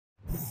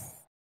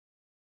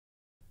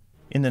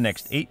In the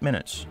next 8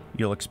 minutes,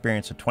 you'll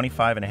experience a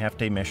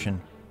 25.5-day mission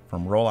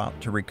from rollout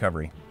to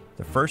recovery.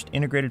 The first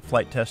integrated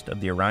flight test of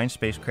the Orion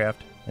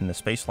spacecraft and the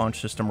Space Launch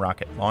System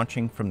rocket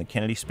launching from the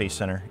Kennedy Space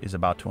Center is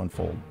about to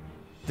unfold.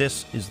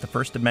 This is the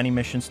first of many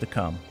missions to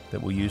come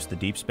that will use the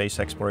Deep Space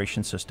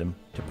Exploration System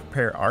to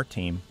prepare our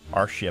team,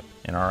 our ship,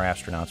 and our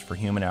astronauts for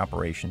human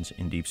operations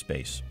in deep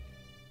space.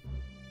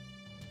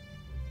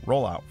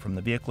 Rollout from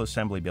the Vehicle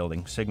Assembly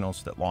Building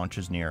signals that launch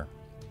is near.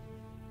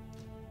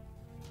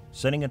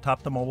 Sitting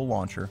atop the mobile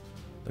launcher,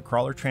 the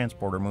crawler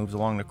transporter moves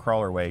along the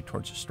crawlerway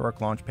towards historic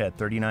Launch Pad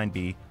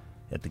 39B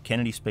at the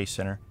Kennedy Space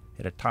Center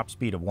at a top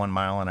speed of 1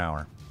 mile an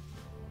hour.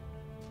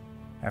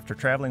 After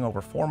traveling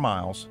over 4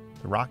 miles,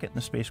 the rocket and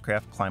the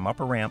spacecraft climb up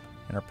a ramp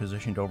and are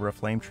positioned over a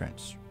flame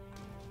trench.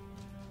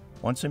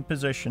 Once in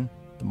position,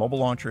 the mobile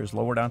launcher is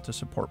lowered onto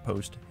support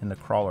post and the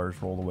crawler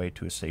is rolled away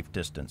to a safe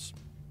distance.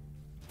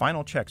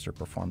 Final checks are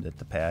performed at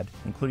the pad,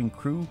 including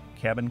crew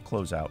cabin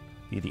closeout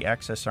via the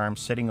access arm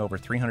sitting over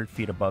 300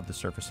 feet above the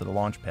surface of the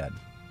launch pad.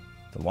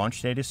 The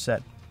launch date is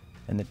set,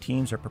 and the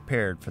teams are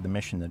prepared for the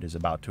mission that is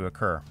about to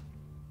occur.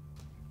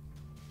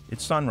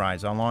 It's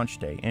sunrise on launch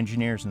day.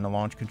 Engineers in the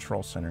Launch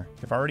Control Center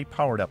have already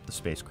powered up the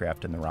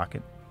spacecraft and the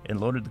rocket and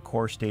loaded the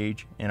core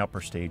stage and upper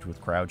stage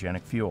with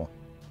cryogenic fuel.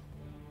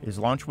 As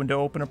launch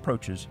window open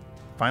approaches,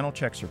 final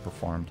checks are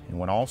performed, and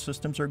when all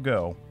systems are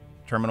go,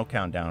 terminal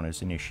countdown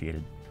is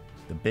initiated.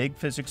 The big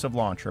physics of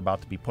launch are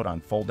about to be put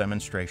on full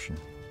demonstration.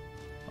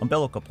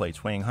 Umbilical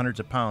plates weighing hundreds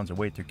of pounds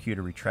await their cue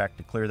to retract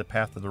to clear the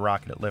path of the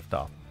rocket at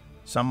liftoff,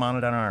 some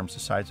mounted on arms the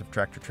size of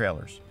tractor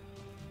trailers.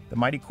 The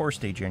mighty core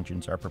stage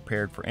engines are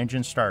prepared for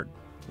engine start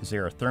as they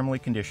are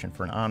thermally conditioned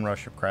for an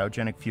onrush of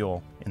cryogenic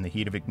fuel in the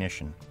heat of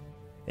ignition.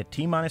 At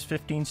T-minus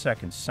 15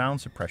 seconds,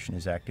 sound suppression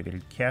is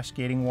activated,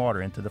 cascading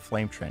water into the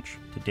flame trench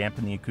to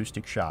dampen the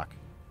acoustic shock.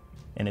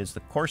 And as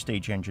the core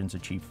stage engines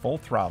achieve full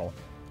throttle,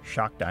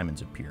 shock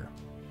diamonds appear.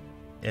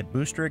 At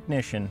booster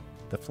ignition,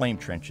 the flame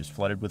trench is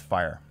flooded with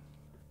fire.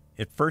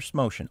 At first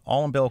motion,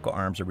 all umbilical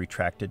arms are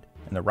retracted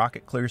and the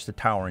rocket clears the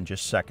tower in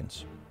just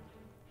seconds.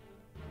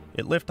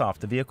 At liftoff,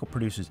 the vehicle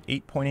produces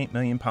 8.8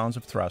 million pounds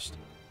of thrust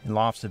and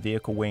lofts the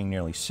vehicle weighing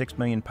nearly 6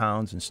 million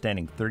pounds and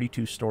standing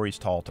 32 stories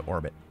tall to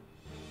orbit.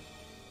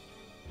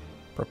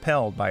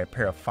 Propelled by a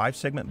pair of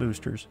 5-segment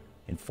boosters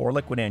and 4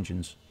 liquid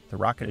engines, the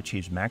rocket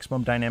achieves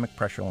maximum dynamic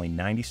pressure only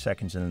 90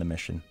 seconds into the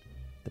mission,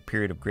 the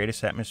period of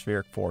greatest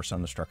atmospheric force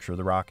on the structure of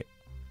the rocket.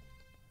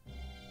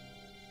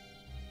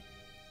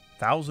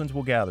 Thousands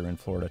will gather in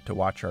Florida to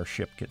watch our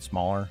ship get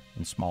smaller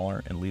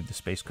and leave the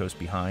Space Coast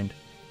behind.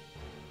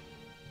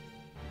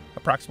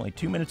 Approximately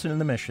 2 minutes into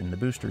the mission, the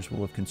boosters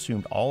will have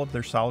consumed all of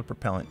their solid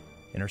propellant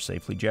and are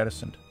safely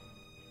jettisoned.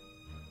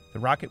 The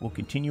rocket will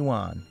continue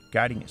on,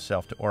 guiding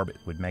itself to orbit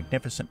with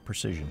magnificent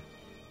precision.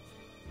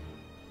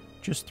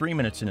 Just 3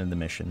 minutes into the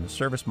mission, the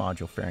service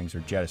module fairings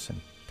are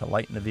jettisoned to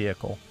lighten the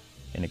vehicle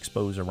and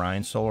expose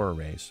Orion's solar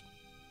arrays.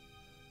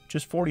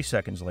 Just 40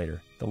 seconds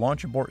later, the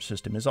launch abort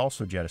system is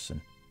also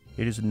jettisoned.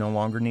 It is no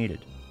longer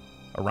needed.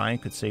 Orion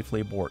could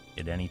safely abort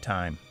at any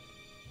time.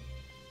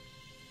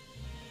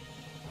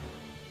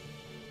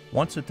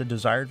 Once at the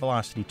desired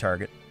velocity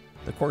target,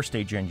 the core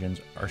stage engines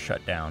are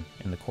shut down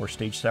and the core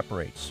stage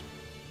separates.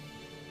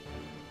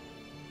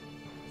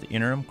 The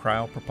interim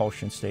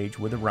cryo-propulsion stage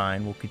with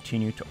Orion will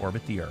continue to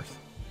orbit the Earth.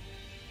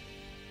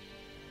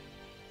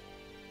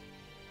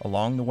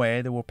 Along the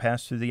way, they will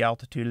pass through the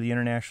altitude of the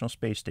International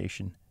Space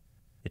Station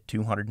at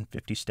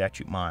 250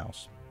 statute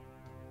miles.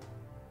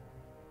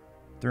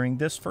 During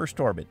this first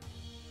orbit,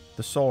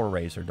 the solar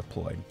arrays are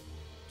deployed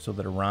so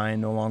that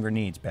Orion no longer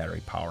needs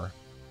battery power.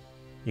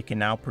 It can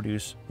now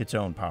produce its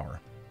own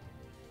power.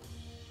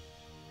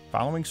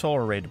 Following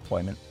solar array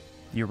deployment,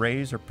 the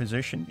arrays are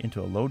positioned into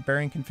a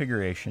load-bearing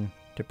configuration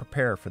to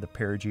prepare for the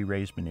perigee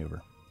raise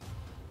maneuver.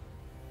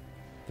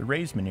 The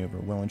raise maneuver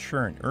will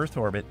ensure an Earth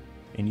orbit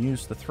and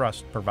use the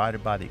thrust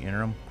provided by the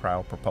interim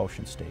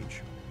cryo-propulsion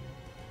stage.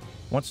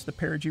 Once the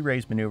perigee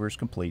raise maneuver is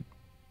complete,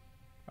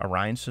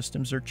 Orion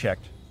systems are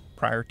checked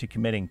prior to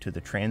committing to the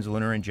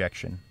translunar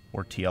injection,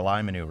 or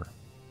TLI maneuver.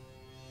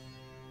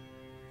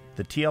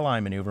 The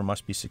TLI maneuver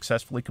must be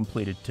successfully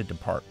completed to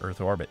depart Earth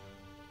orbit.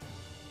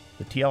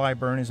 The TLI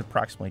burn is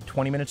approximately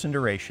 20 minutes in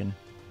duration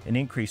and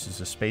increases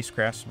the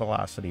spacecraft's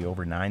velocity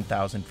over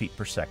 9,000 feet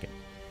per second,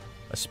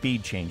 a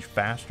speed change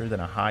faster than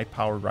a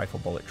high-powered rifle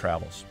bullet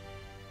travels.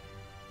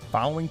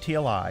 Following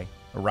TLI,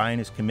 Orion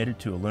is committed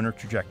to a lunar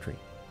trajectory,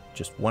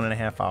 just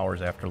 1.5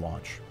 hours after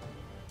launch.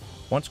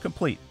 Once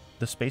complete,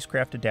 the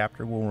spacecraft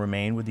adapter will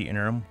remain with the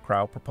interim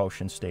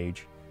cryo-propulsion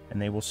stage,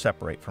 and they will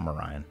separate from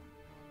Orion.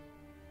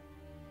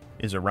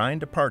 As Orion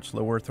departs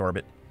low Earth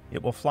orbit,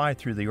 it will fly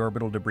through the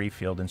orbital debris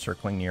field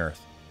encircling the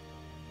Earth,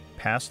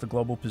 past the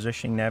global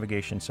positioning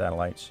navigation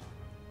satellites,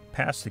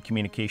 past the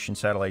communication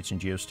satellites in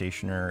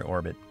geostationary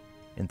orbit,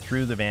 and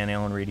through the Van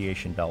Allen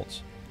radiation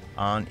belts,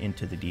 on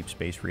into the deep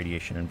space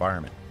radiation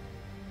environment.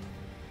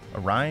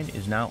 Orion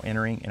is now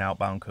entering an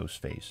outbound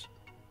coast phase.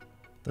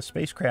 The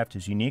spacecraft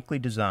is uniquely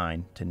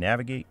designed to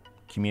navigate,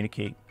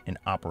 communicate, and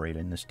operate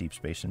in this deep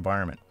space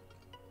environment.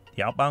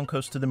 The outbound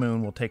coast to the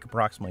Moon will take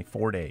approximately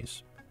 4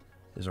 days.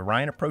 As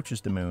Orion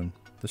approaches the Moon,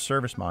 the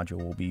service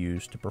module will be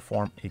used to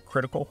perform a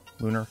critical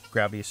lunar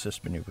gravity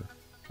assist maneuver,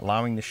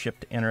 allowing the ship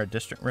to enter a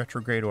distant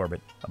retrograde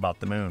orbit about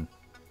the Moon.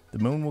 The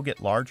Moon will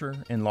get larger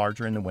and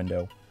larger in the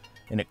window,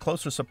 and at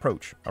closest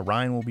approach,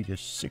 Orion will be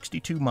just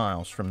 62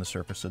 miles from the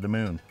surface of the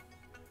Moon.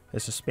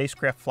 As the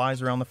spacecraft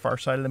flies around the far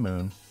side of the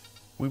Moon,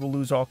 we will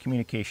lose all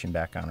communication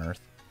back on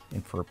Earth,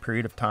 and for a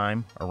period of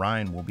time,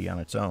 Orion will be on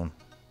its own.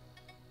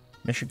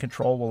 Mission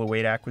Control will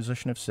await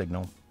acquisition of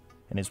signal,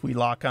 and as we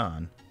lock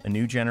on, a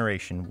new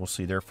generation will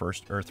see their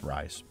first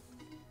Earthrise.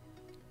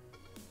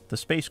 The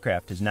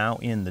spacecraft is now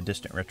in the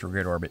distant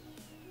retrograde orbit,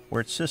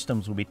 where its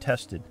systems will be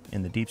tested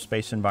in the deep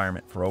space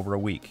environment for over a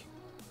week.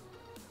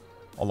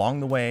 Along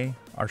the way,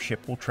 our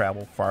ship will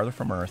travel farther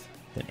from Earth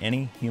than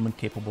any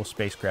human-capable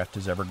spacecraft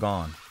has ever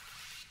gone.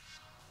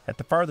 At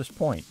the farthest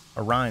point,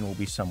 Orion will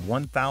be some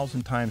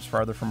 1,000 times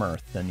farther from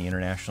Earth than the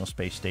International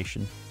Space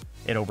Station,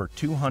 at over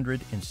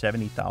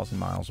 270,000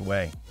 miles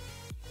away.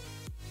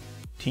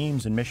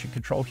 Teams in Mission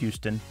Control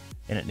Houston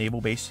and at Naval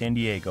Base San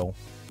Diego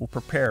will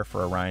prepare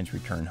for Orion's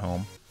return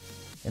home,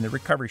 and the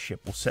recovery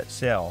ship will set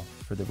sail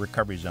for the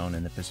recovery zone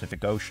in the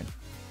Pacific Ocean.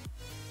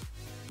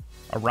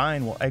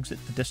 Orion will exit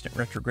the distant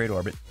retrograde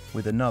orbit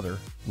with another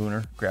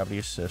lunar gravity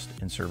assist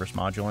and service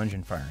module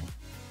engine firing.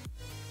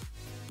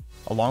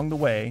 Along the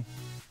way,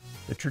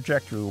 the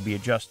trajectory will be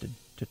adjusted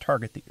to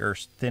target the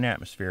Earth's thin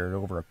atmosphere at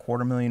over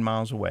 250,000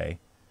 miles away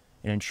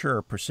and ensure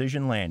a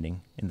precision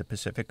landing in the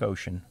Pacific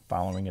Ocean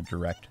following a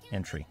direct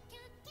entry.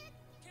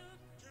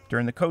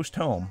 During the coast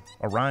home,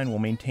 Orion will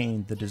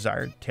maintain the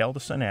desired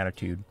tail-to-sun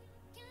attitude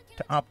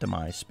to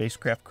optimize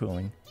spacecraft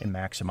cooling and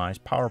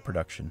maximize power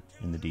production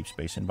in the deep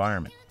space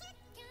environment.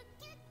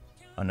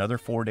 Another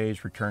 4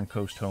 days return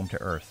coast home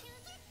to Earth.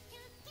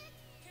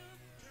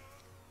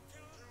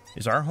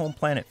 As our home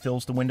planet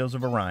fills the windows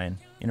of Orion,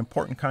 an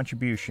important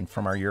contribution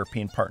from our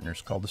European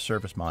partners called the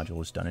service module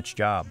has done its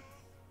job.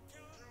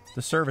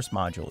 The service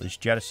module is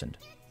jettisoned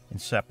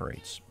and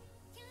separates.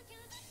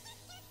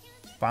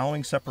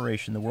 Following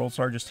separation, the world's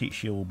largest heat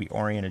shield will be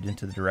oriented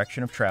into the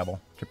direction of travel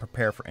to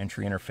prepare for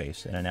entry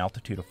interface at an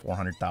altitude of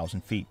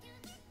 400,000 feet.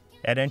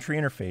 At entry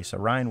interface,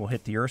 Orion will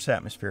hit the Earth's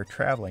atmosphere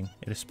traveling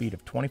at a speed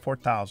of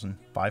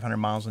 24,500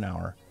 miles an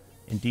hour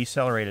and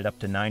decelerate at up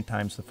to 9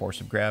 times the force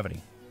of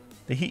gravity.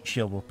 The heat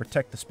shield will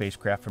protect the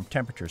spacecraft from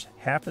temperatures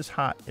half as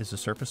hot as the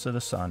surface of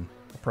the Sun,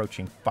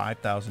 approaching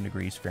 5,000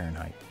 degrees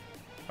Fahrenheit.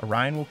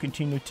 Orion will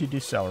continue to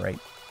decelerate,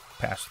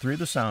 pass through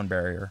the sound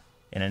barrier,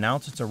 and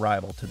announce its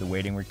arrival to the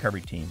waiting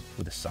recovery team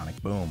with a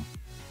sonic boom.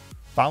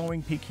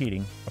 Following peak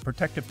heating, a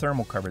protective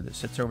thermal cover that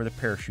sits over the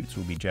parachutes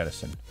will be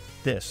jettisoned.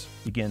 This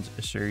begins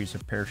a series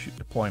of parachute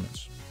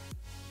deployments.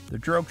 The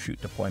drogue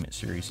chute deployment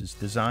series is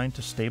designed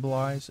to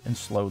stabilize and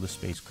slow the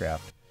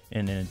spacecraft,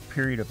 and in a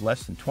period of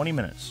less than 20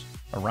 minutes,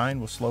 Orion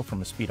will slow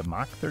from a speed of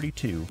Mach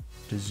 32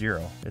 to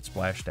 0 at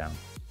splashdown.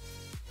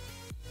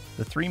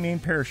 The 3 main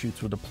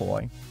parachutes will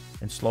deploy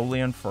and slowly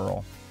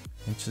unfurl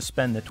and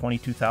suspend the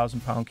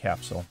 22,000-pound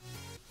capsule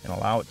and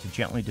allow it to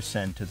gently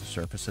descend to the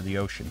surface of the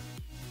ocean.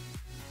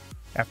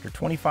 After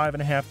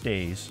 25.5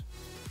 days,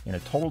 and a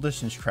total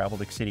distance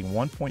traveled exceeding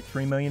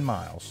 1.3 million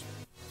miles,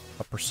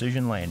 a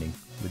precision landing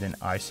within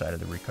eyesight of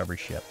the recovery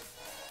ship.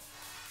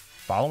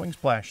 Following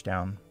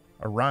splashdown,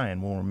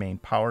 Orion will remain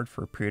powered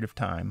for a period of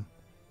time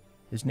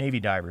as Navy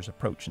divers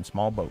approach in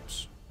small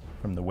boats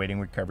from the waiting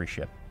recovery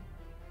ship.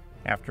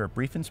 After a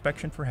brief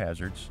inspection for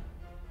hazards,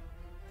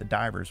 the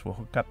divers will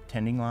hook up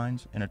tending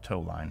lines and a tow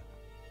line.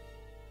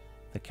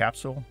 The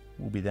capsule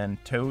will be then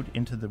towed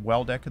into the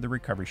well deck of the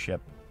recovery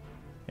ship,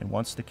 and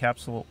once the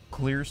capsule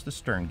clears the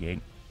stern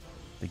gate,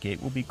 the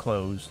gate will be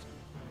closed,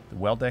 the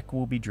well deck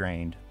will be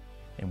drained,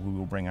 and we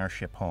will bring our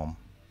ship home.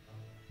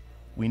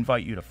 We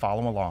invite you to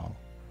follow along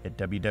at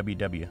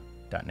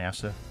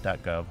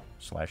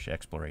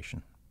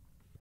www.nasa.gov/exploration.